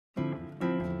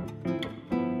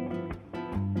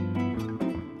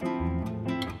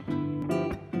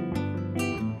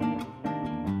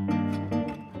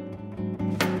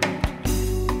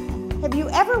you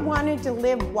ever wanted to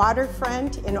live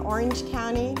waterfront in Orange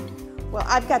County? Well,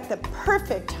 I've got the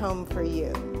perfect home for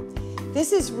you.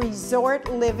 This is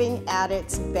resort living at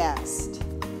its best.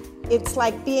 It's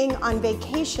like being on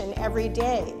vacation every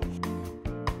day.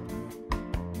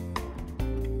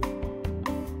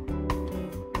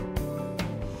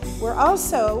 We're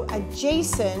also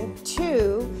adjacent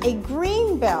to a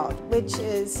green belt, which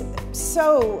is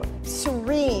so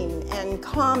serene and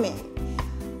calming.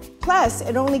 Plus,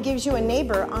 it only gives you a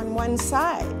neighbor on one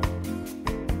side.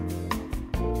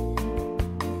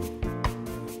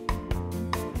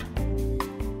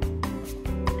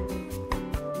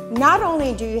 Not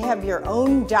only do you have your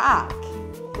own dock,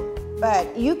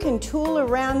 but you can tool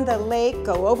around the lake,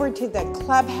 go over to the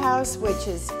clubhouse, which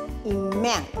is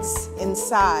immense in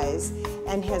size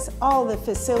and has all the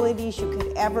facilities you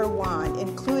could ever want,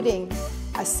 including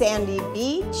a sandy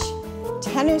beach,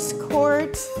 tennis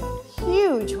courts,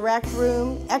 huge rec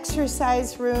room,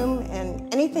 exercise room,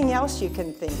 and anything else you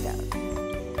can think of.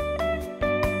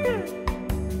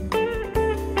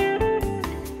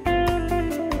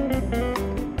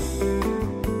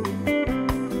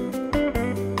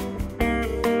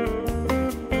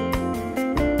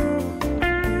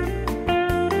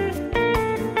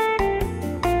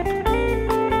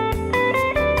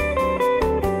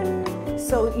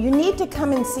 So you need to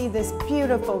come and see this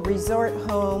beautiful resort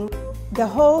home. The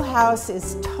whole house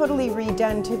is totally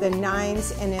redone to the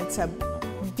nines, and it's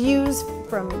views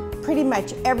from pretty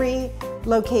much every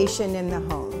location in the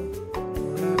home.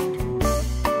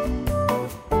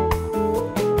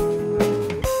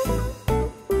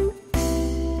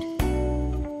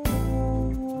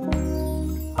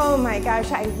 Oh my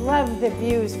gosh, I love the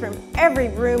views from every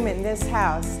room in this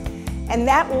house. And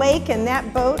that lake and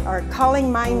that boat are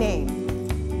calling my name.